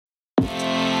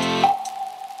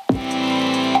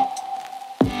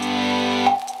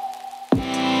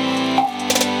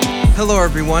Hello,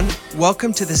 everyone.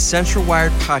 Welcome to the Central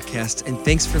Wired podcast, and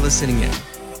thanks for listening in.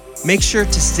 Make sure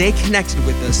to stay connected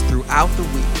with us throughout the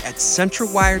week at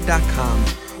centralwired.com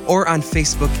or on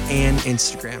Facebook and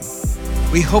Instagram.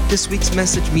 We hope this week's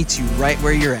message meets you right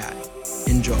where you're at.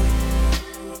 Enjoy.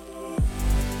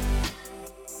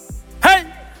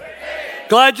 Hey!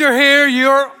 Glad you're here.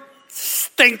 You're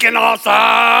stinking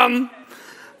awesome.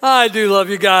 I do love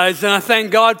you guys, and I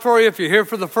thank God for you. If you're here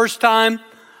for the first time,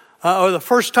 or the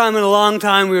first time in a long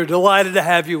time, we are delighted to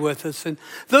have you with us. And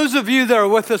those of you that are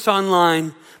with us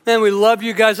online, man, we love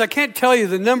you guys. I can't tell you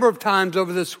the number of times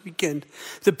over this weekend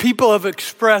that people have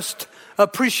expressed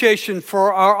appreciation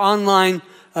for our online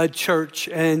church.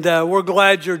 And we're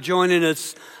glad you're joining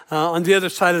us on the other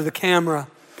side of the camera.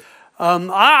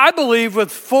 I believe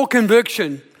with full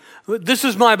conviction, this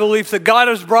is my belief, that God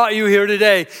has brought you here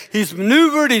today. He's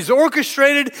maneuvered, He's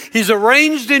orchestrated, He's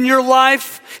arranged in your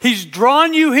life. He's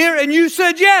drawn you here, and you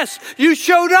said yes. You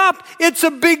showed up. It's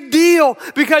a big deal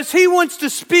because He wants to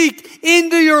speak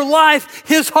into your life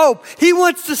His hope. He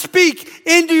wants to speak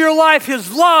into your life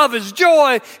His love, His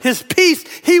joy, His peace.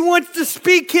 He wants to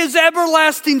speak His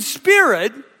everlasting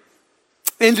Spirit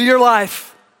into your life.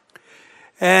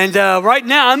 And right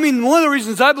now, one of the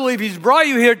reasons I believe He's brought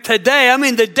you here today,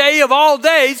 the day of all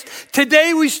days,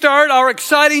 today we start our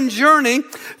exciting journey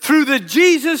through the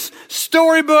Jesus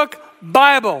Storybook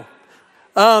Bible.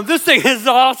 This thing is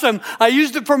awesome. I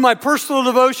used it for my personal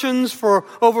devotions for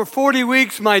over 40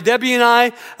 weeks. My Debbie and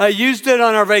I used it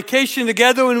on our vacation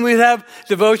together when we'd have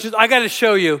devotions. I got to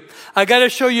show you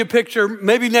a picture,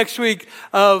 maybe next week,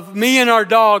 of me and our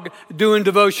dog doing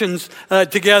devotions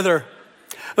together.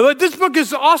 But this book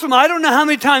is awesome. I don't know how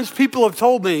many times people have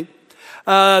told me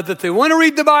that they want to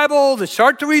read the Bible, they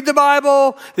start to read the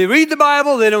Bible, they read the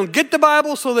Bible, they don't get the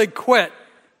Bible, so they quit.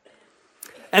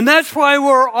 And that's why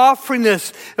we're offering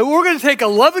this. And we're going to take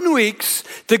 11 weeks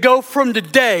to go from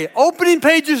today, opening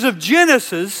pages of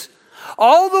Genesis,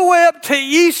 all the way up to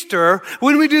Easter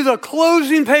when we do the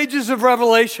closing pages of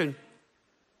Revelation.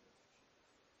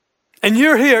 And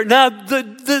you're here. Now,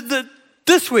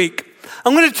 this week,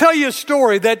 I'm going to tell you a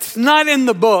story that's not in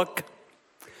the book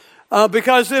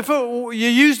because if you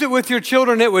used it with your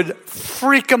children, it would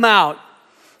freak them out.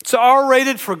 It's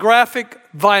R-rated for graphic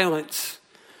violence.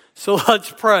 So let's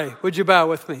pray. Would you bow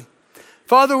with me?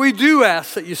 Father, we do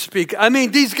ask that you speak.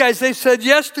 These guys, they said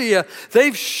yes to you.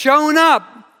 They've shown up.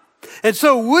 And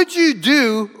so would you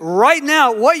do right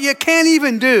now what you can't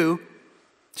even do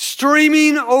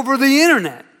streaming over the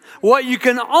internet? What you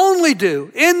can only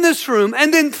do in this room,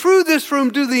 and then through this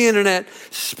room to the internet.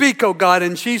 Speak, oh God,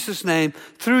 in Jesus' name,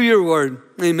 through your word.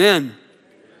 Amen.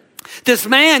 This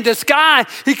guy,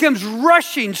 he comes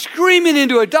rushing, screaming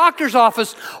into a doctor's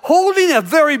office, holding a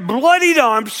very bloodied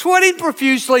arm, sweating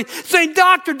profusely, saying,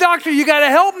 Doctor, you got to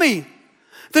help me.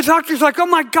 The doctor's like, oh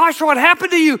my gosh, what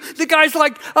happened to you? The guy's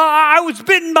like, I was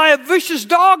bitten by a vicious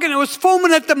dog and it was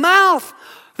foaming at the mouth.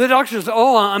 The doctor says,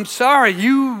 oh, I'm sorry,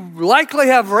 you likely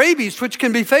have rabies, which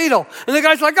can be fatal. And the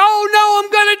guy's like, oh no, I'm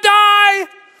going to die.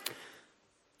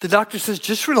 The doctor says,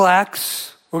 just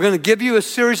relax. We're going to give you a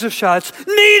series of shots.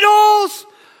 Needles!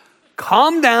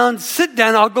 Calm down, sit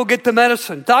down, I'll go get the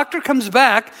medicine. Doctor comes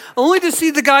back only to see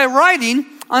the guy writing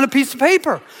on a piece of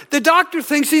paper. The doctor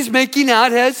thinks he's making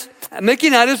out his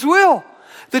will.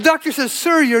 The doctor says,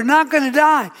 sir, you're not going to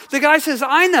die. The guy says,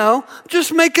 I know, I'm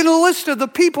just making a list of the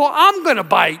people I'm going to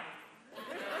bite.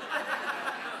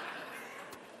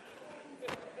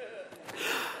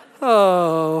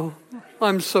 Oh,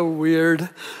 I'm so weird.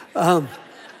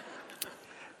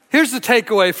 Here's the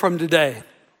takeaway from today.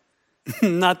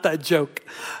 Not that joke.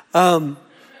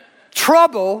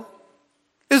 Trouble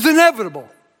is inevitable.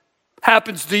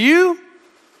 Happens to you.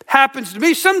 Happens to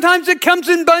me. Sometimes it comes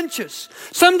in bunches.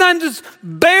 Sometimes it's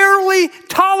barely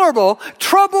tolerable.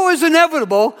 Trouble is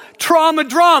inevitable.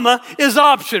 Drama is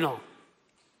optional.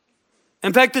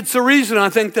 In fact, it's the reason I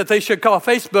think that they should call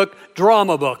Facebook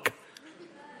Drama Book.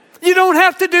 You don't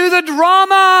have to do the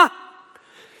drama.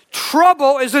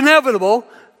 Trouble is inevitable.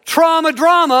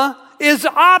 Drama is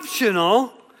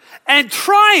optional. And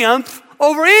triumph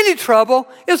over any trouble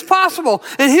is possible.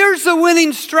 And here's the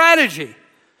winning strategy.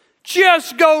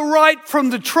 Just go right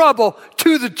from the trouble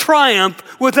to the triumph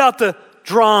without the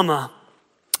drama.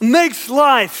 Makes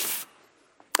life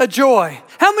a joy.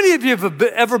 How many of you have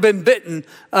ever been bitten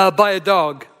by a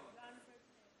dog?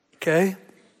 Okay.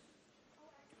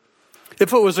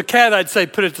 If it was a cat, I'd say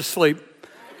put it to sleep.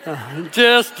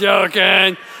 Just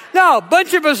joking. No, a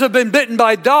bunch of us have been bitten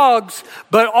by dogs,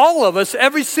 but all of us,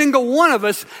 every single one of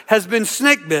us, has been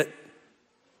snake bit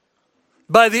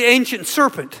by the ancient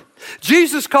serpent.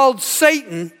 Jesus called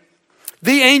Satan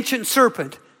the ancient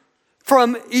serpent.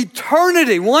 from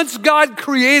eternity, once God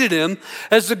created him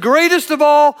as the greatest of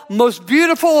all, most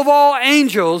beautiful of all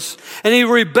angels, and he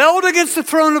rebelled against the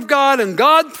throne of God, and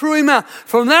God threw him out.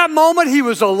 From that moment, he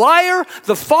was a liar,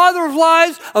 the father of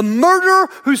lies, a murderer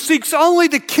who seeks only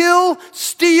to kill,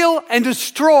 steal, and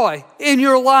destroy in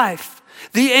your life.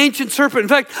 The ancient serpent. In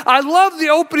fact, I love the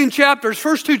opening chapters,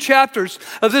 first 2 chapters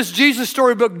of this Jesus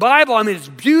Storybook Bible. I mean, it's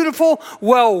beautiful,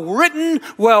 well written,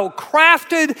 well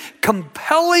crafted,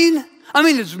 compelling. I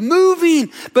mean, it's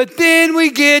moving. But then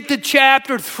we get to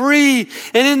chapter 3,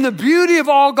 and in the beauty of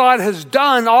all God has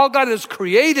done, all God has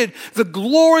created, the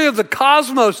glory of the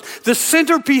cosmos, the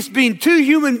centerpiece being 2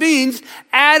 human beings,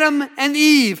 Adam and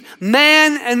Eve,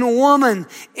 man and woman.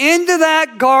 Into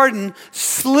that garden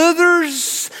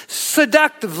slithers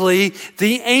seductively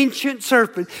the ancient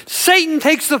serpent. Satan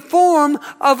takes the form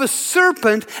of a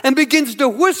serpent and begins to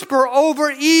whisper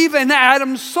over Eve and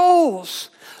Adam's souls.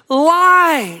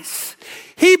 Lies.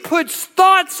 He puts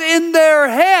thoughts in their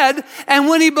head, and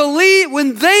when they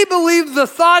believe the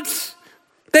thoughts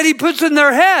that he puts in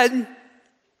their head,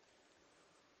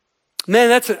 man,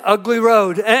 that's an ugly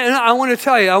road. And I want to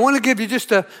tell you, I want to give you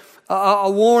just a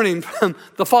warning from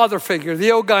the father figure,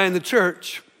 the old guy in the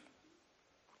church.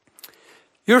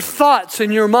 Your thoughts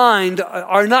in your mind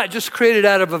are not just created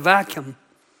out of a vacuum.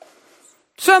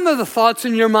 Some of the thoughts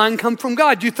in your mind come from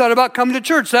God. You thought about coming to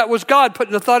church. That was God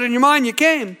putting a thought in your mind. You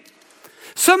came.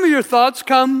 Some of your thoughts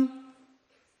come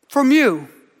from you.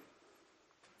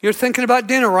 You're thinking about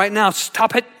dinner right now.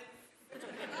 Stop it.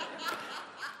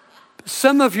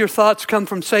 Some of your thoughts come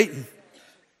from Satan.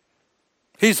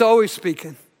 He's always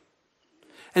speaking.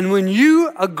 And when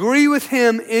you agree with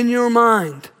him in your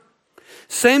mind,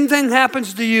 same thing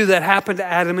happens to you that happened to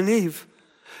Adam and Eve.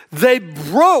 They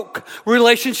broke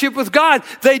relationship with God.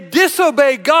 They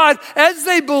disobeyed God. As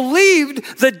they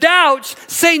believed the doubts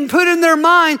Satan put in their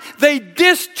mind, they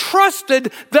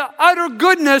distrusted the utter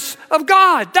goodness of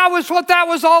God. That was what that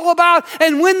was all about.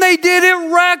 And when they did,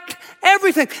 it wrecked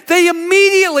everything. They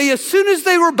immediately, as soon as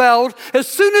they rebelled, as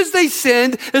soon as they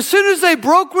sinned, as soon as they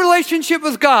broke relationship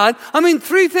with God,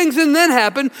 3 things and then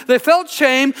happened. They felt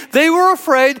shame. They were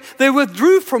afraid. They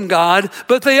withdrew from God,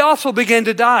 but they also began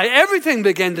to die. Everything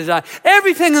began to die.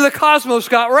 Everything in the cosmos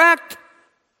got wrecked.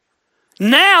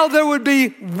 Now there would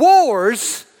be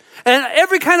wars and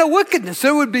every kind of wickedness.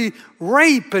 There would be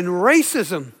rape and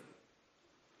racism.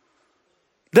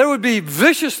 There would be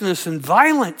viciousness and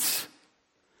violence.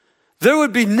 There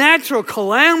would be natural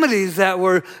calamities that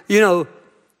were,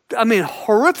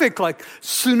 horrific, like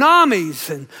tsunamis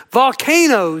and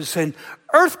volcanoes and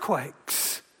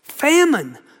earthquakes,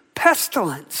 famine,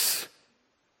 pestilence.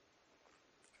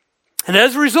 And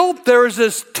as a result, there is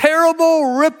this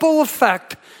terrible ripple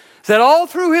effect that all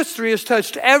through history has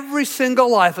touched every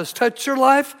single life. Has touched your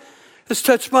life, has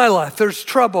touched my life. There's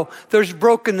trouble. There's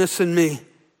brokenness in me.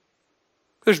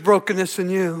 There's brokenness in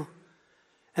you.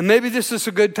 And maybe this is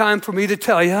a good time for me to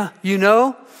tell you,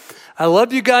 I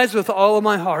love you guys with all of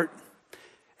my heart.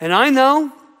 And I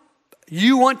know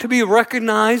you want to be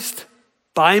recognized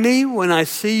by me when I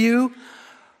see you.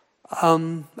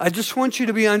 I just want you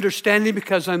to be understanding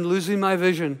because I'm losing my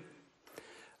vision.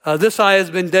 This eye has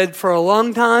been dead for a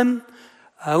long time.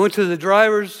 I went to the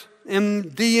driver's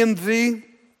DMV,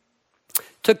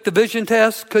 took the vision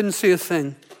test, couldn't see a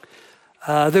thing.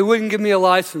 They wouldn't give me a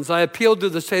license. I appealed to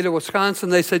the state of Wisconsin.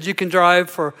 They said you can drive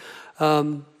for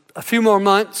a few more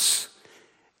months.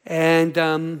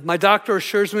 And my doctor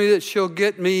assures me that she'll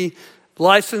get me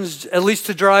licensed at least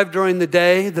to drive during the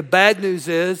day. The bad news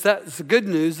is, that's the good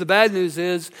news. The bad news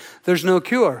is there's no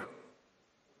cure.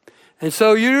 And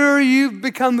so you've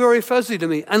become very fuzzy to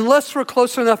me. Unless we're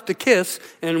close enough to kiss,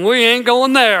 and we ain't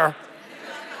going there.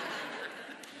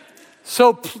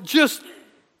 So just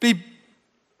be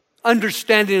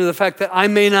understanding of the fact that I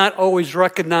may not always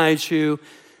recognize you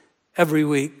every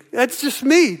week. That's just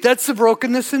me. That's the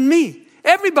brokenness in me.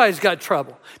 Everybody's got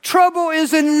trouble. Trouble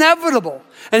is inevitable.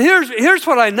 And here's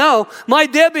what I know. My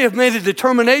Debbie have made a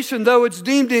determination, though it's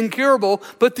deemed incurable,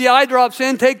 put the eye drops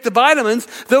in, take the vitamins,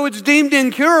 though it's deemed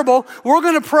incurable, we're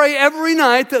going to pray every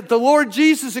night that the Lord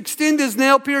Jesus extend his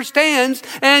nail-pierced hands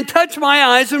and touch my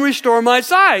eyes and restore my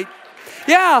sight.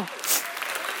 Yeah.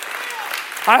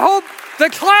 I hope the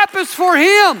clap is for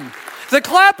him. The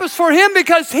clap is for him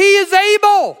because he is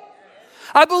able.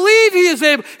 I believe he is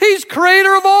able. He's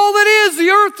creator of all that is, the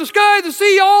earth, the sky, the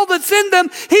sea, all that's in them.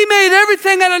 He made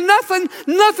everything out of nothing.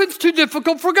 Nothing's too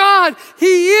difficult for God.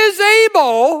 He is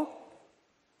able.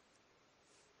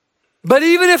 But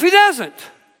even if he doesn't,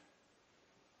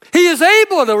 he is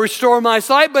able to restore my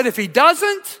sight. But if he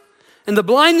doesn't, and the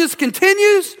blindness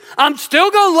continues, I'm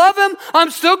still going to love him. I'm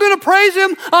still going to praise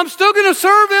him. I'm still going to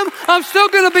serve him. I'm still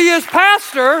going to be his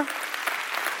pastor.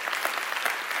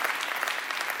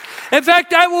 In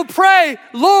fact, I will pray,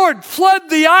 Lord, flood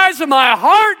the eyes of my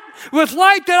heart with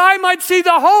light that I might see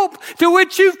the hope to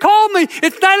which you've called me.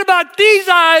 It's not about these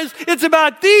eyes, it's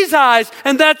about these eyes,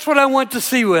 and that's what I want to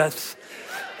see with.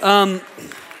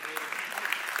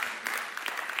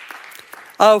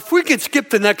 If we could skip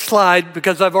the next slide,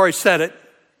 because I've already said it.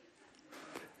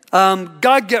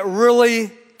 God get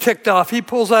really ticked off. He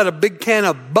pulls out a big can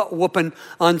of butt whooping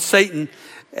on Satan.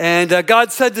 And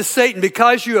God said to Satan,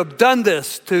 because you have done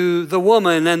this to the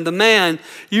woman and the man,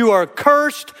 you are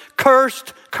cursed,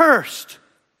 cursed, cursed.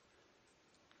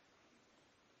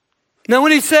 Now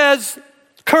when he says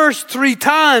cursed 3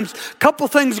 times, a couple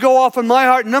things go off in my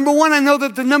heart. Number one, I know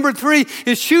that the number 3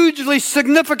 is hugely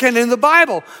significant in the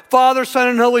Bible. Father, Son,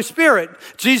 and Holy Spirit.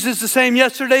 Jesus the same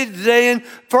yesterday, today, and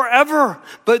forever.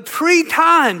 But 3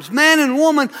 times, man and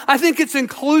woman, I think it's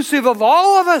inclusive of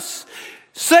all of us.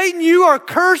 Satan, you are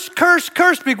cursed, cursed,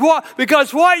 cursed,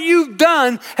 because what you've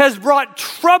done has brought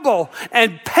trouble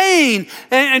and pain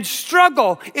and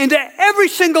struggle into every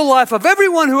single life of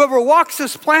everyone who ever walks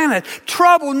this planet.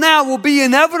 Trouble now will be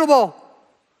inevitable.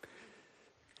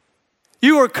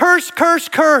 You are cursed,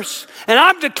 cursed, cursed. And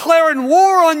I'm declaring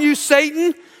war on you,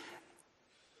 Satan.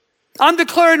 I'm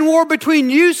declaring war between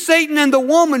you, Satan, and the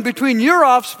woman, between your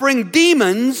offspring,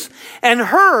 demons, and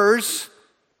hers,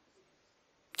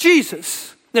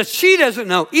 Jesus. Now, she doesn't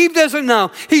know. Eve doesn't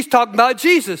know. He's talking about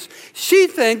Jesus. She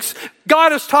thinks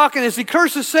God is talking as he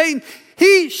curses Satan.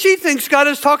 She thinks God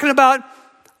is talking about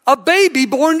a baby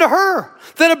born to her.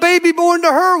 That a baby born to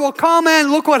her will come and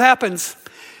look what happens.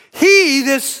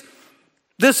 This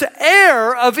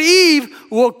heir of Eve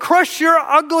will crush your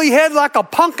ugly head like a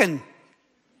pumpkin.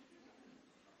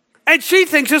 And she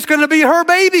thinks it's going to be her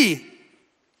baby.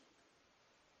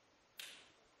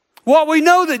 What we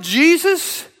know that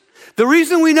Jesus, the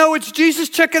reason we know it's Jesus,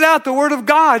 check it out, the Word of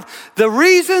God. The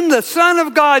reason the Son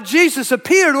of God, Jesus,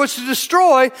 appeared was to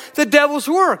destroy the devil's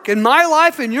work. In my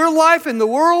life, in your life, in the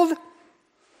world,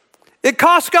 it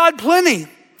cost God plenty.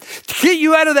 To get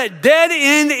you out of that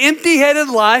dead-end, empty-headed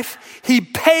life, he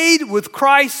paid with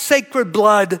Christ's sacred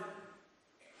blood.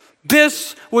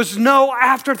 This was no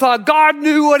afterthought. God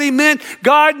knew what he meant.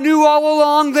 God knew all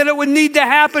along that it would need to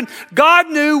happen. God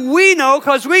knew, we know,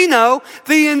 because we know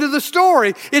the end of the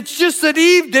story. It's just that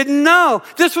Eve didn't know.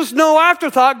 This was no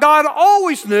afterthought. God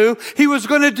always knew he was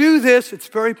going to do this. It's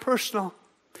very personal.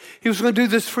 He was going to do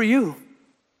this for you.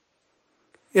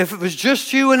 If it was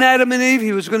just you and Adam and Eve,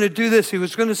 he was going to do this. He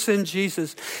was going to send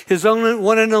Jesus, his only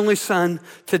one and only Son,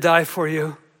 to die for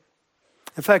you.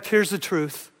 In fact, here's the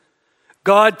truth.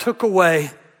 God took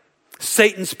away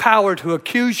Satan's power to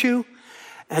accuse you,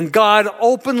 and God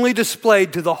openly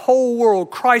displayed to the whole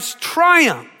world Christ's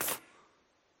triumph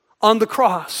on the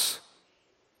cross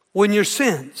when your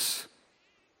sins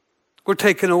were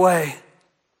taken away.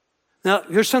 Now,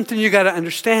 here's something you got to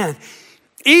understand.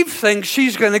 Eve thinks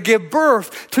she's going to give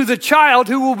birth to the child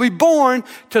who will be born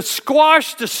to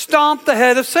squash, to stomp the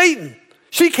head of Satan.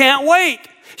 She can't wait.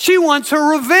 She wants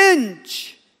her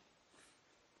revenge.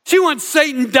 She wants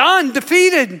Satan done,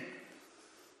 defeated.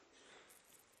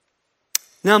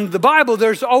 Now, in the Bible,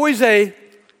 there's always a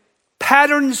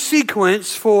pattern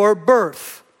sequence for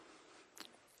birth.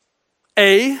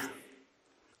 A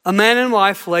man and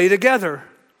wife lay together.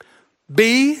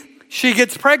 B, she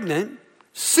gets pregnant.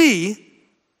 C,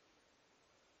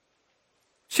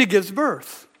 she gives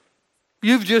birth.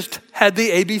 You've just had the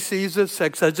ABCs of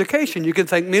sex education. You can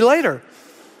thank me later.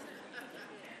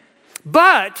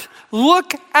 But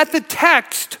look at the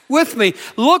text with me.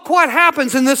 Look what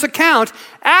happens in this account.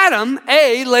 Adam,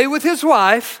 A, lay with his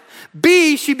wife.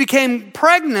 B, she became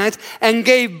pregnant and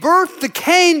gave birth to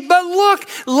Cain. But look,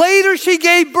 later she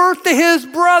gave birth to his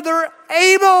brother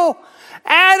Abel.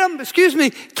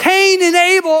 Cain and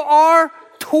Abel are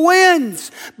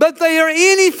twins, but they are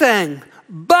anything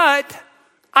but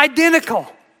identical.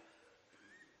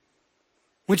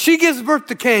 When she gives birth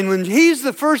to Cain, when he's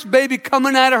the first baby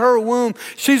coming out of her womb,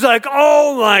 she's like,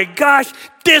 oh my gosh,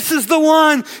 this is the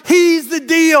one. He's the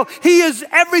deal. He is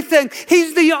everything.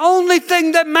 He's the only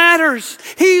thing that matters.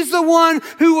 He's the one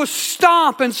who will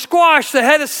stomp and squash the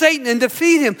head of Satan and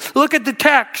defeat him. Look at the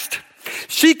text.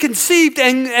 She conceived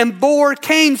and bore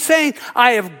Cain, saying,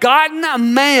 I have gotten a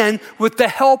man with the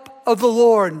help of the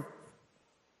Lord.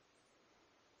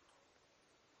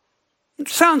 It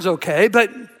sounds okay,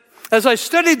 but as I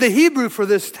studied the Hebrew for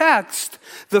this text,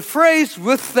 the phrase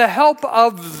with the help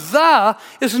of the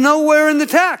is nowhere in the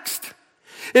text.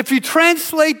 If you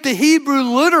translate the Hebrew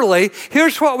literally,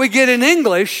 here's what we get in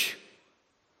English.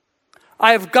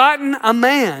 I have gotten a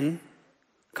man,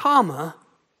 comma,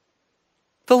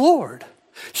 the Lord.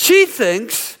 She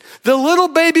thinks the little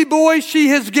baby boy she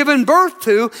has given birth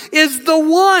to is the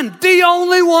one, the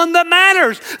only one that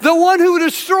matters, the one who would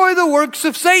destroy the works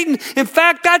of Satan. In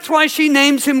fact, that's why she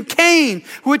names him Cain,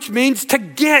 which means to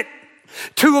get,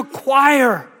 to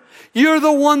acquire. You're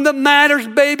the one that matters,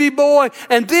 baby boy.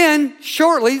 And then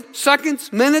shortly,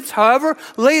 seconds, minutes, however,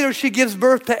 later she gives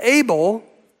birth to Abel.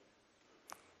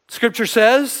 Scripture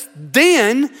says,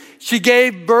 then she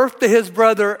gave birth to his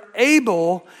brother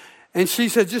Abel, and she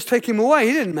said, just take him away.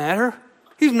 He didn't matter.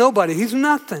 He's nobody. He's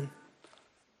nothing.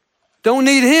 Don't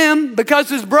need him because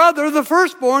his brother, the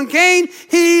firstborn, Cain,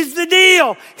 he's the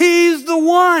deal. He's the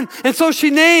one. And so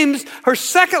she names her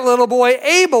second little boy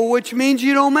Abel, which means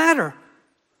you don't matter.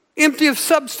 Empty of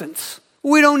substance.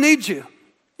 We don't need you.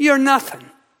 You're nothing.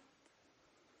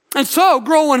 And so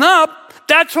growing up,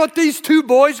 that's what these two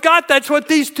boys got. That's what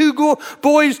these two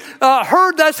boys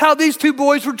heard. That's how these two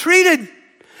boys were treated.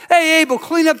 Hey, Abel,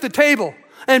 clean up the table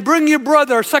and bring your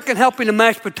brother a second helping of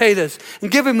mashed potatoes and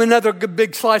give him another good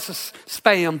big slice of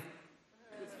Spam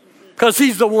because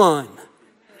he's the one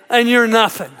and you're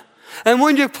nothing. And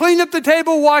when you clean up the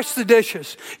table, wash the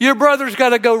dishes. Your brother's got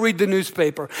to go read the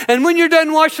newspaper. And when you're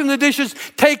done washing the dishes,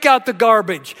 take out the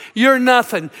garbage. You're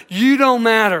nothing. You don't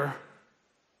matter.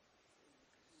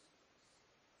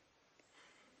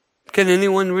 Can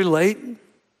anyone relate?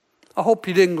 I hope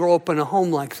you didn't grow up in a home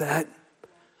like that,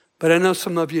 but I know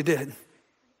some of you did.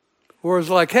 Where it's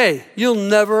like, hey, you'll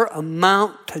never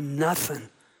amount to nothing.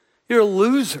 You're a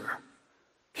loser.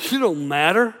 You don't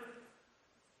matter.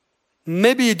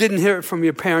 Maybe you didn't hear it from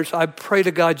your parents. I pray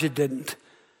to God you didn't.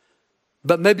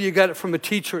 But maybe you got it from a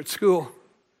teacher at school.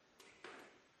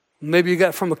 Maybe you got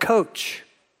it from a coach,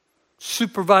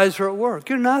 supervisor at work.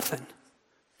 You're nothing.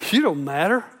 You don't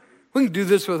matter. We can do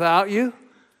this without you.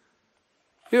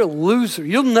 You're a loser.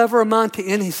 You'll never amount to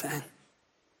anything.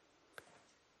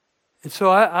 And so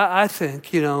I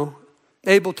think,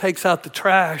 Abel takes out the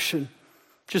trash and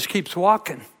just keeps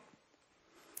walking.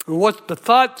 And what the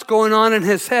thoughts going on in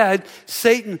his head,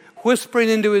 Satan whispering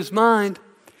into his mind,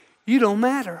 you don't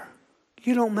matter.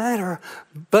 You don't matter.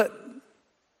 But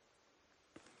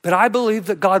I believe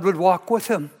that God would walk with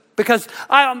him. Because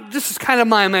this is kind of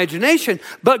my imagination.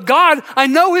 But God, I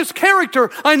know his character.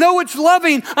 I know it's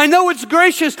loving. I know it's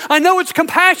gracious. I know it's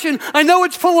compassion. I know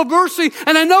it's full of mercy.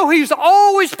 And I know he's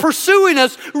always pursuing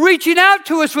us, reaching out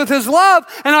to us with his love.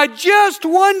 And I just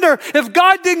wonder if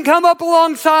God didn't come up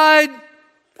alongside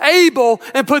Abel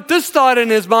and put this thought in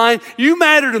his mind: you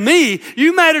matter to me.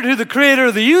 You matter to the creator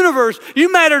of the universe.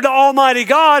 You matter to Almighty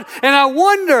God. And I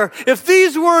wonder if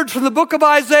these words from the book of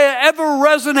Isaiah ever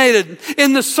resonated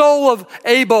in the soul of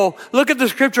Abel. Look at the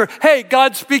scripture. Hey,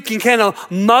 God speaking, can a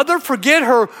mother forget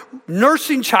her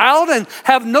nursing child and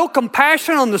have no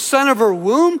compassion on the son of her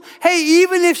womb? Hey,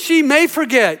 even if she may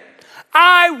forget,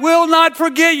 I will not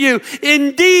forget you.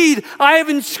 Indeed, I have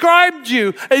inscribed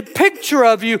you, a picture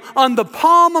of you on the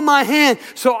palm of my hand,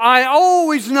 so I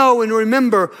always know and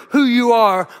remember who you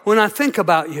are when I think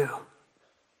about you.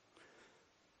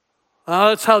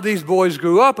 That's how these boys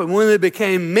grew up, and when they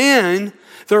became men,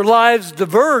 their lives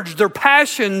diverged, their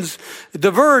passions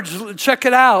diverged. Check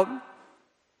it out.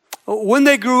 When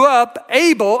they grew up,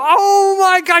 Abel, oh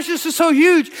my gosh, this is so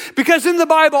huge, because in the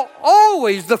Bible,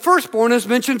 always the firstborn is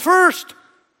mentioned first.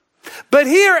 But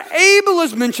here, Abel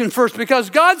is mentioned first because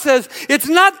God says it's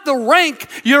not the rank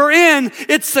you're in,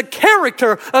 it's the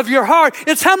character of your heart.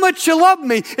 It's how much you love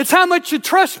me. It's how much you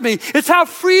trust me. It's how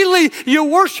freely you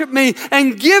worship me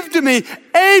and give to me.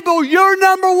 Abel, you're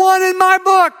number one in my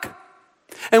book.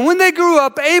 And when they grew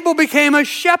up, Abel became a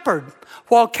shepherd,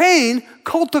 while Cain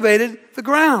cultivated the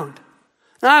ground.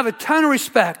 Now, I have a ton of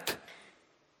respect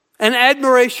and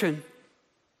admiration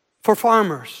for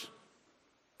farmers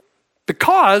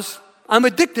because I'm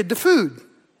addicted to food.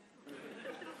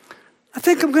 I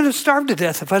think I'm going to starve to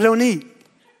death if I don't eat.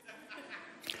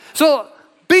 So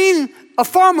being a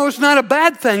farmer is not a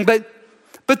bad thing, but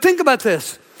think about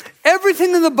this.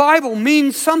 Everything in the Bible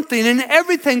means something, and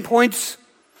everything points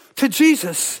to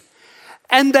Jesus.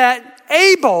 And that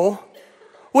Abel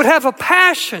would have a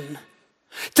passion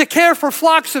to care for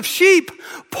flocks of sheep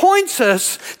points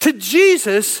us to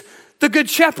Jesus, the Good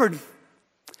Shepherd.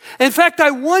 In fact,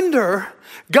 I wonder,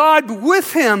 God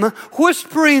with him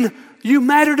whispering, you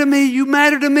matter to me, you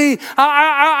matter to me.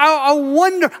 I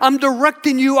wonder, I'm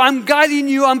directing you, I'm guiding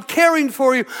you, I'm caring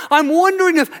for you. I'm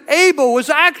wondering if Abel was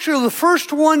actually the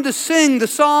first one to sing the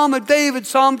Psalm of David.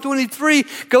 Psalm 23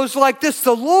 goes like this: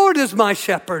 the Lord is my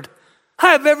shepherd.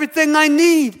 I have everything I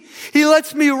need. He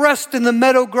lets me rest in the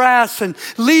meadow grass and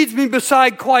leads me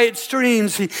beside quiet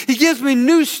streams. He gives me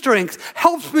new strength,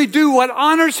 helps me do what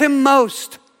honors him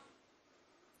most.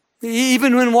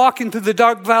 Even when walking through the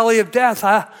dark valley of death,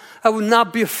 I would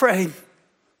not be afraid,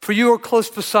 for you are close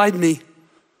beside me.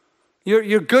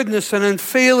 Your goodness and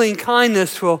unfailing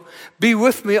kindness will be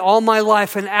with me all my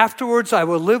life, and afterwards I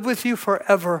will live with you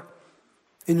forever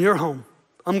in your home.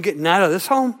 I'm getting out of this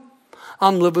home.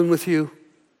 I'm living with you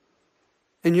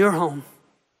in your home.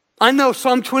 I know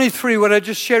Psalm 23, what I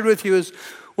just shared with you, is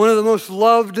one of the most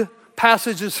loved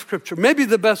passages of Scripture, maybe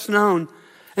the best known.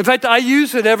 In fact, I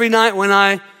use it every night when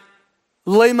I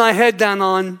lay my head down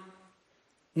on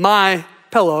my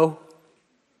pillow,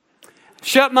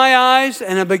 shut my eyes,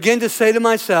 and I begin to say to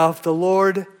myself, the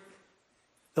Lord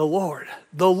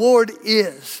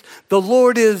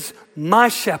is my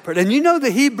shepherd. And you know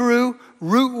the Hebrew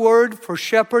root word for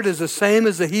shepherd is the same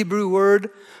as the Hebrew word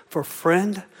for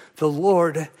friend. The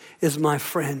Lord is my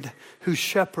friend who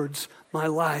shepherds my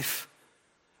life.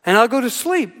 And I'll go to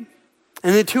sleep.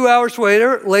 And then 2 hours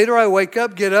later I wake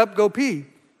up, get up, go pee.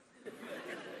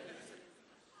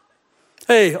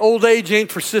 Hey, old age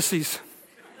ain't for sissies.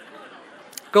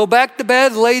 Go back to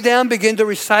bed, lay down, begin to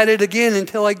recite it again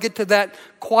until I get to that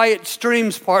quiet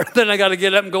streams part. Then I got to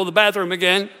get up and go to the bathroom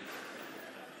again.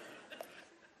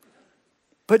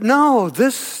 But no,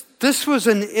 this was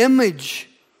an image,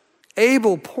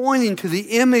 Abel pointing to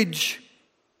the image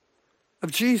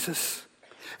of Jesus.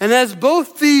 And as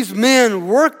both these men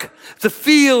worked the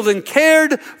field and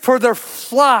cared for their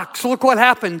flocks, look what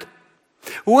happened.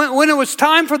 When it was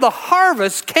time for the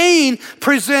harvest, Cain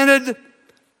presented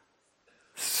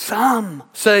some.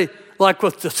 Say, like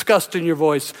with disgust in your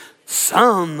voice,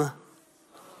 some.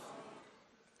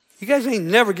 You guys ain't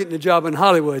never getting a job in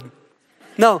Hollywood.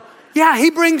 No. Yeah,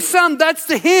 he brings some. That's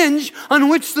the hinge on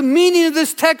which the meaning of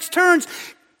this text turns.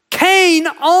 Cain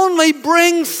only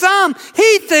brings some.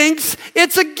 He thinks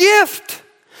it's a gift.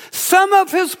 Some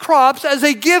of his crops as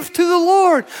a gift to the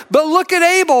Lord. But look at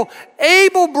Abel.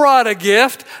 Abel brought a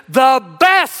gift, the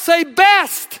best. Say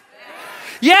best.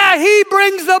 Yeah, he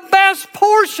brings the best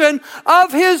portion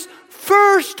of his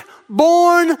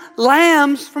firstborn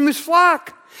lambs from his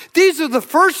flock. These are the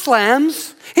first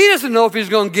lambs. He doesn't know if he's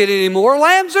going to get any more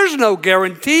lambs. There's no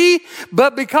guarantee.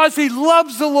 But because he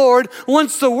loves the Lord,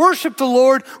 wants to worship the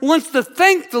Lord, wants to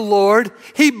thank the Lord,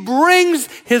 he brings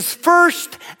his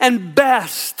first and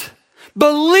best,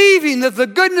 believing that the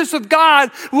goodness of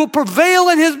God will prevail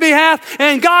in his behalf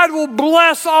and God will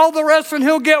bless all the rest and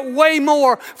he'll get way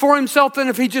more for himself than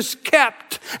if he just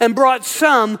kept and brought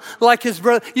some like his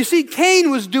brother. You see,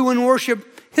 Cain was doing worship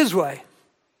his way.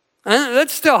 And that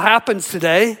still happens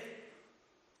today.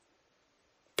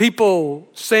 People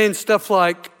saying stuff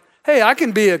like, hey, I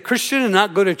can be a Christian and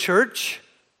not go to church.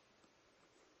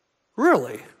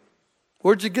 Really?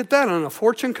 Where'd you get that, on a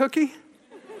fortune cookie?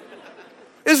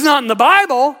 It's not in the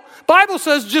Bible. Bible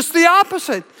says just the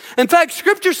opposite. In fact,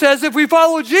 Scripture says if we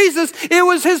follow Jesus, it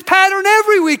was his pattern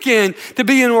every weekend to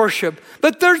be in worship.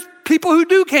 But there's people who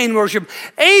do Cain worship.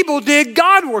 Abel did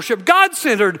God worship,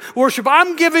 God-centered worship.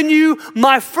 I'm giving you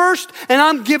my first and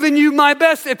I'm giving you my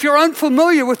best. If you're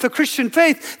unfamiliar with the Christian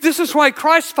faith, this is why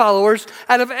Christ followers,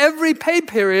 out of every pay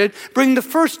period, bring the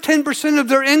first 10% of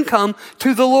their income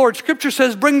to the Lord. Scripture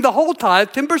says, bring the whole tithe,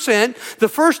 10%, the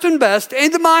first and best,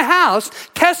 into my house.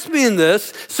 Test me in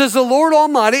this, says the Lord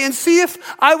Almighty, and see if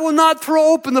I will not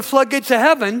throw open the floodgates of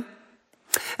heaven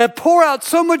and pour out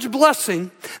so much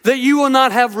blessing that you will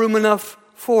not have room enough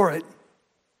for it.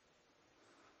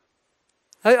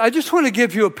 I just want to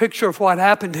give you a picture of what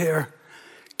happened here.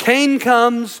 Cain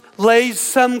comes, lays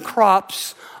some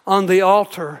crops on the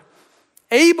altar.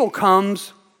 Abel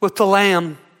comes with the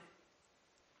lamb.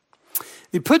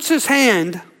 He puts his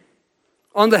hand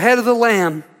on the head of the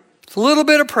lamb. It's a little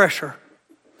bit of pressure.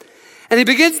 And he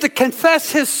begins to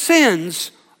confess his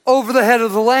sins over the head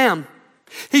of the lamb.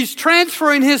 He's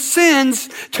transferring his sins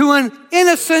to an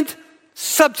innocent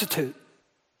substitute.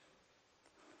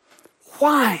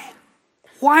 Why?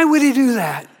 Why would he do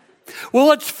that? Well,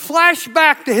 let's flash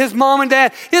back to his mom and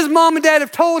dad. His mom and dad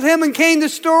have told him and Cain the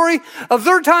story of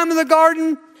their time in the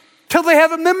garden till they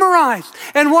have it memorized.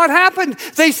 And what happened?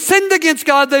 They sinned against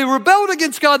God. They rebelled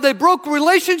against God. They broke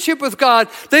relationship with God.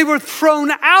 They were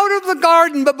thrown out of the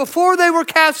garden, but before they were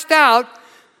cast out,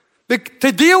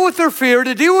 to deal with their fear,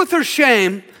 to deal with their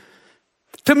shame,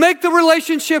 to make the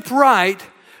relationship right,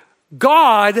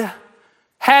 God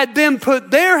had them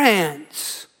put their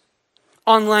hands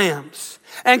on lambs.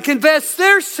 and confess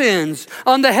their sins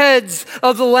on the heads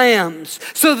of the lambs,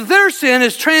 so that their sin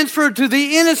is transferred to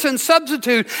the innocent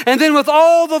substitute, and then with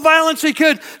all the violence he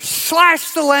could,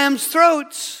 slash the lambs'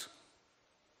 throats.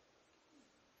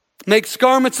 Makes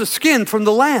garments of skin from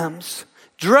the lambs,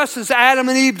 dresses Adam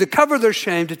and Eve to cover their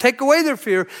shame, to take away their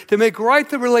fear, to make right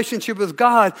the relationship with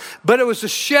God. But it was the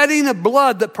shedding of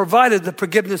blood that provided the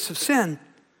forgiveness of sin.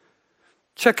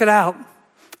 Check it out.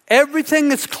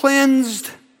 Everything is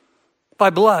cleansed by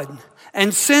blood,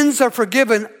 and sins are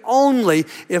forgiven only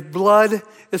if blood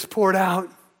is poured out.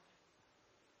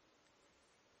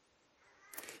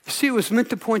 You see, it was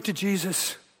meant to point to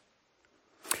Jesus.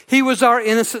 He was our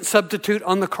innocent substitute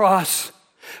on the cross.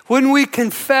 When we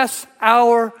confess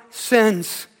our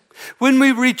sins, when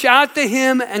we reach out to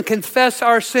him and confess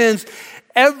our sins,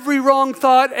 every wrong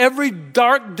thought, every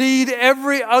dark deed,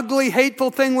 every ugly,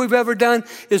 hateful thing we've ever done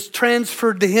is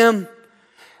transferred to him.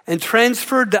 And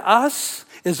transferred to us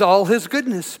is all his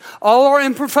goodness. All our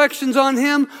imperfections on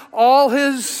him, all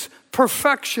his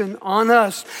perfection on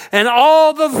us. And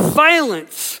all the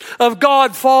violence of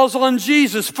God falls on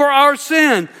Jesus for our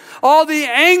sin. All the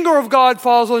anger of God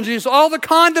falls on Jesus. All the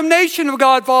condemnation of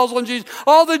God falls on Jesus.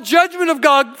 All the judgment of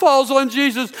God falls on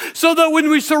Jesus. So that when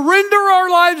we surrender our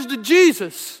lives to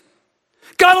Jesus,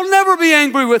 God will never be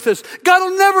angry with us. God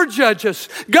will never judge us.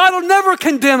 God will never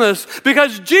condemn us,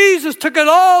 because Jesus took it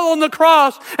all on the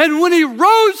cross. And when he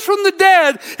rose from the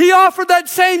dead, he offered that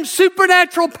same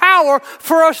supernatural power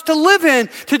for us to live in,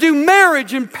 to do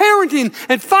marriage and parenting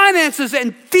and finances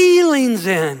and feelings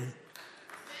in.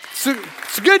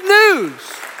 It's good news.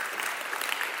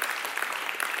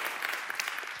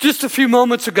 Just a few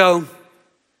moments ago,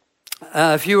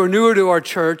 if you are newer to our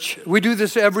church, we do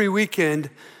this every weekend.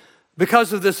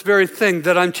 Because of this very thing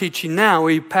that I'm teaching now,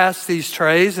 we pass these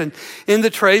trays, and in the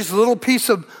trays, a little piece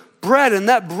of bread, and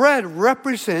that bread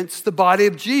represents the body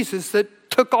of Jesus that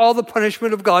took all the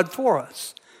punishment of God for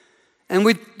us. And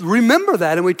we remember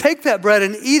that, and we take that bread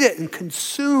and eat it and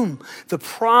consume the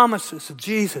promises of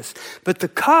Jesus. But the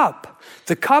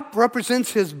cup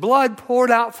represents his blood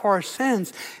poured out for our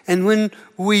sins. And when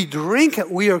we drink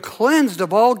it, we are cleansed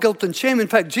of all guilt and shame. In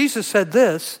fact, Jesus said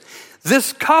this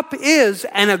cup is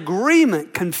an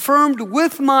agreement confirmed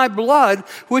with my blood,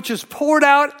 which is poured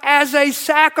out as a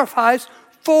sacrifice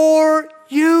for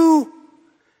you.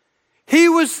 He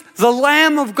was the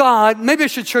Lamb of God. Maybe I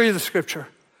should show you the scripture.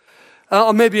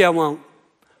 Or maybe I won't.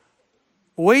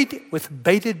 Wait with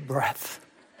bated breath.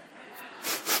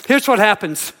 Here's what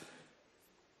happens.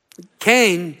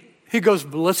 Cain, he goes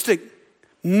ballistic,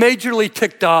 majorly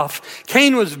ticked off.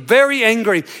 Cain was very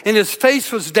angry, and his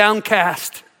face was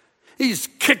downcast. He's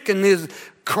kicking his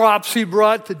crops he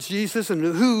brought to Jesus, and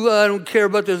I don't care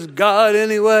about this God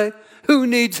anyway. Who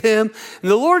needs him?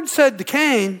 And the Lord said to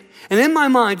Cain, and in my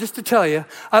mind, just to tell you,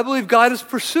 I believe God is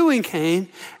pursuing Cain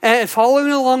and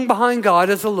following along behind God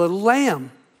as a little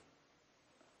lamb.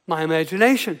 My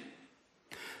imagination.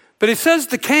 But he says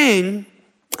to Cain,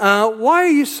 why are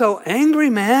you so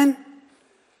angry, man?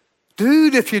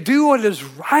 Dude, if you do what is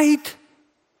right,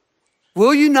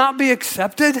 will you not be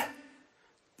accepted?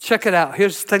 Check it out.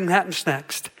 Here's the thing that happens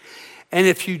next. And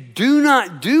if you do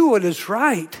not do what is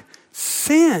right,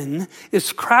 sin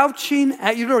is crouching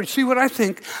at your door. See what I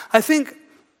think? I think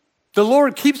the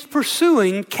Lord keeps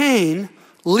pursuing Cain,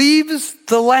 leaves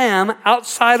the lamb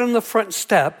outside on the front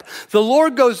step. The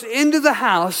Lord goes into the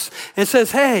house and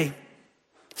says, hey,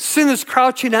 sin is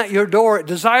crouching at your door. It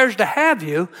desires to have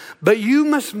you, but you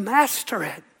must master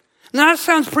it. Now that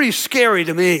sounds pretty scary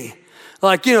to me.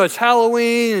 Like, it's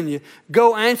Halloween and you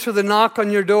go answer the knock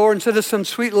on your door. Instead of some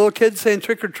sweet little kid saying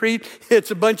trick or treat, it's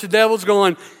a bunch of devils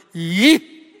going, yeet.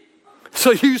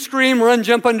 So you scream, run,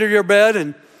 jump under your bed,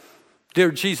 and dear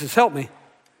Jesus, help me.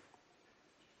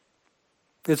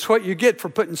 It's what you get for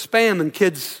putting spam in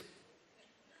kids'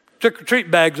 trick or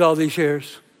treat bags all these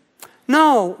years.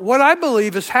 No, what I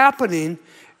believe is happening,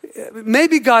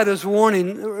 maybe God is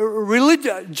warning,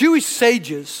 Jewish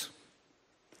sages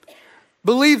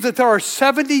believe that there are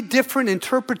 70 different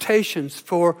interpretations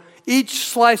for each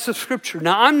slice of Scripture.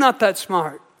 Now, I'm not that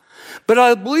smart, but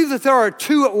I believe that there are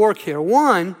two at work here.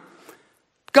 One,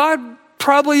 God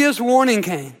probably is warning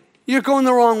Cain. You're going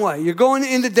the wrong way. You're going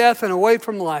into death and away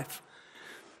from life.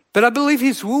 But I believe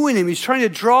he's wooing him. He's trying to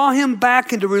draw him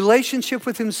back into relationship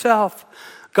with himself.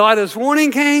 God is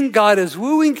warning Cain. God is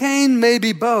wooing Cain,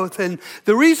 maybe both. And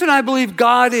the reason I believe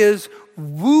God is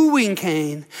wooing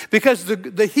Cain, because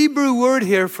the Hebrew word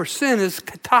here for sin is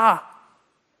kata.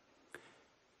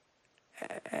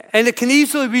 And it can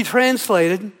easily be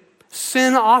translated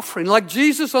sin offering. Like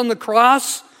Jesus on the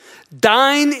cross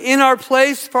dying in our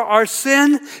place for our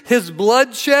sin, his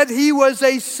blood shed. He was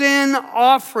a sin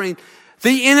offering,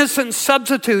 the innocent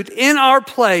substitute in our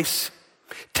place,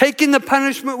 taking the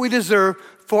punishment we deserve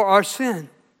for our sin.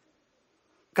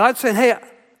 God said, hey,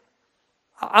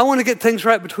 I want to get things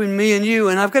right between me and you,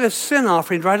 and I've got a sin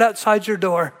offering right outside your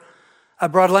door. I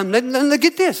brought a lamb. Now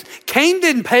get this. Cain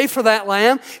didn't pay for that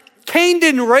lamb. Cain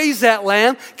didn't raise that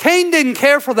lamb. Cain didn't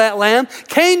care for that lamb.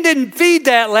 Cain didn't feed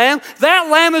that lamb. That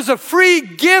lamb is a free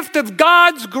gift of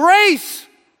God's grace.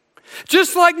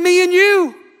 Just like me and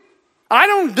you. I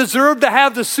don't deserve to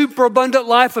have the superabundant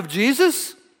life of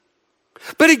Jesus,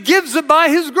 but he gives it by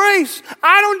his grace.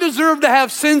 I don't deserve to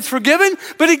have sins forgiven,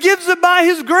 but he gives it by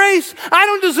his grace. I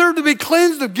don't deserve to be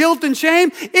cleansed of guilt and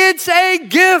shame. It's a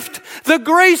gift, the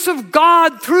grace of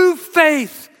God through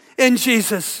faith in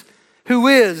Jesus, who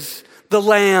is the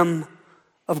Lamb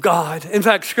of God. In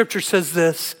fact, Scripture says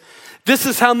this. This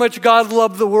is how much God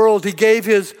loved the world. He gave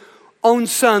his own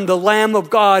Son, the Lamb of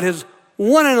God, his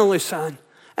one and only Son.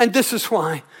 And this is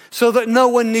why, so that no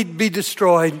one need be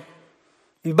destroyed.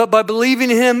 But by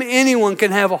believing in him, anyone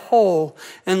can have a whole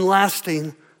and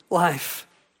lasting life.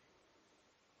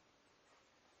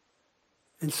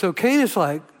 And so Cain is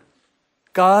like,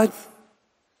 God,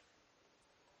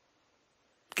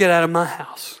 get out of my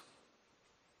house.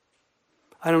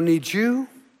 I don't need you.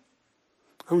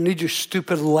 I don't need your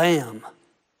stupid lamb.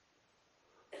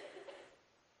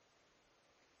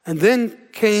 And then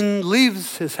Cain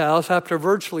leaves his house after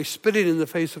virtually spitting in the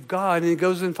face of God, and he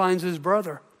goes and finds his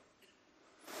brother.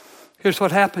 Here's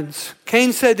what happens.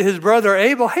 Cain said to his brother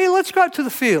Abel, hey, let's go out to the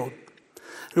field.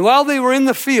 And while they were in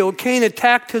the field, Cain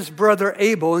attacked his brother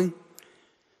Abel and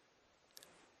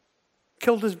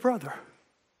killed his brother.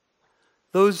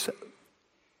 Those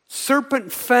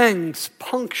serpent fangs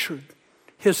punctured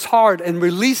his heart and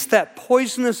released that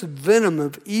poisonous venom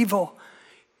of evil.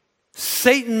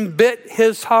 Satan bit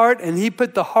his heart, and he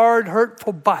put the hard,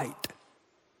 hurtful bite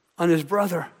on his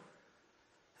brother.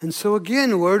 And so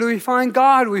again, where do we find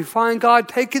God? We find God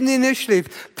taking the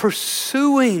initiative,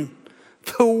 pursuing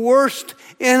the worst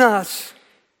in us.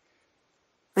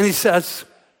 And he says,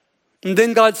 and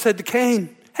then God said to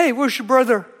Cain, hey, where's your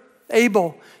brother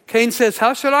Abel? Cain says,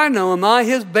 how should I know? Am I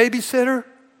his babysitter?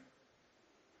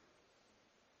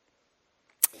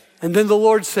 And then the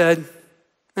Lord said,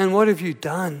 and what have you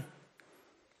done?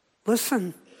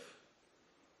 Listen,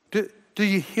 do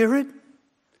you hear it?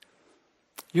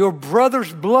 Your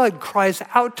brother's blood cries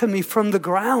out to me from the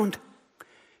ground.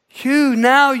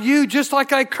 You, just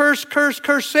like I curse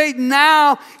Satan,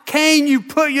 now, Cain, you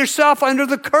put yourself under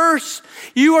the curse.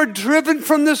 You are driven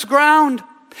from this ground.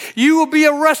 You will be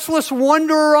a restless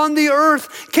wanderer on the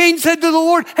earth. Cain said to the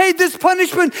Lord, hey, this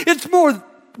punishment, it's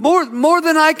more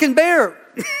than I can bear.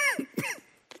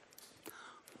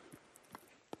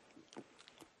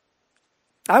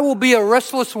 I will be a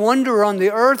restless wanderer on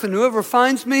the earth, and whoever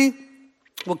finds me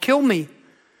will kill me.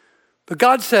 But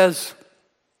God says,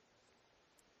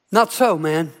 not so,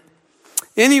 man.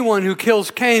 Anyone who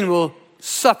kills Cain will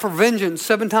suffer vengeance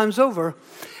 7 times over.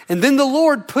 And then the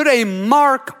Lord put a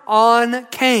mark on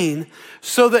Cain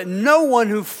so that no one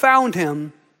who found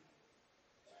him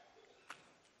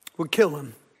would kill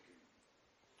him.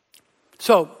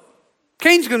 So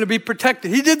Cain's going to be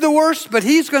protected. He did the worst, but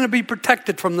he's going to be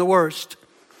protected from the worst.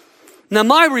 Now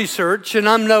my research, and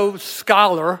I'm no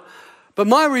scholar, but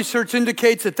my research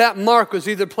indicates that that mark was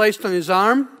either placed on his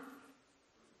arm,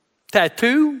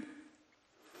 tattoo,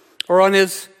 or on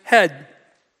his head.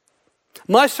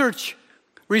 My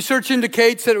research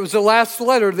indicates that it was the last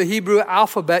letter of the Hebrew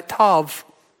alphabet, Tav.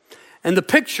 And the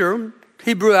picture,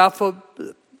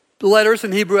 letters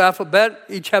in Hebrew alphabet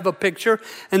each have a picture,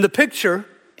 and the picture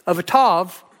of a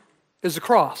Tav is a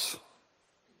cross.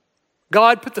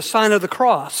 God put the sign of the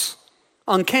cross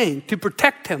on Cain to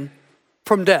protect him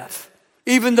from death,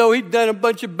 even though he'd done a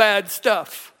bunch of bad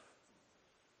stuff.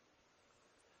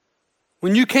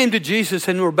 When you came to Jesus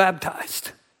and were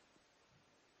baptized,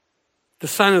 the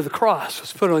sign of the cross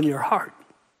was put on your heart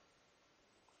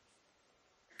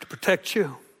to protect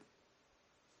you.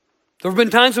 There have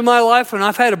been times in my life when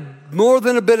I've had more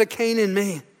than a bit of Cain in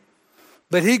me,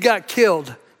 but he got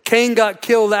killed. Cain got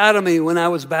killed out of me when I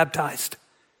was baptized.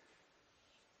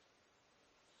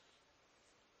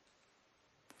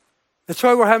 That's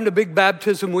why we're having a big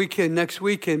baptism weekend next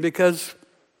weekend, because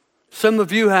some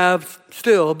of you have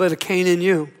still a bit of Cain in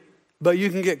you, but you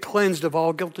can get cleansed of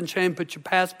all guilt and shame, put your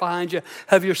past behind you,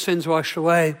 have your sins washed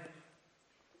away.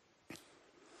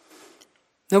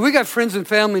 Now we got friends and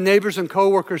family, neighbors and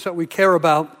coworkers that we care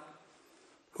about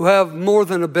who have more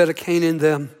than a bit of Cain in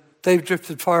them. They've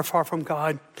drifted far, far from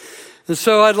God. And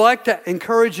so I'd like to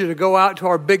encourage you to go out to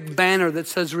our big banner that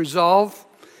says Resolve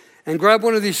and grab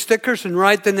one of these stickers and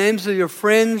write the names of your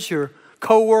friends, your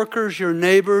coworkers, your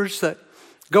neighbors that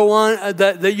go on,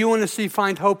 that you want to see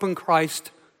find hope in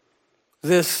Christ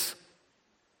this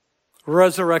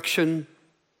resurrection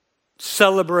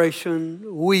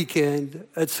celebration weekend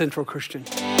at Central Christian.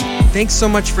 Thanks so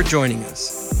much for joining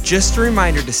us. Just a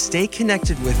reminder to stay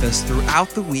connected with us throughout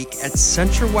the week at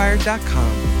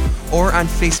centralwired.com or on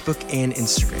Facebook and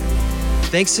Instagram.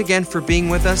 Thanks again for being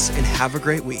with us and have a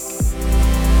great week.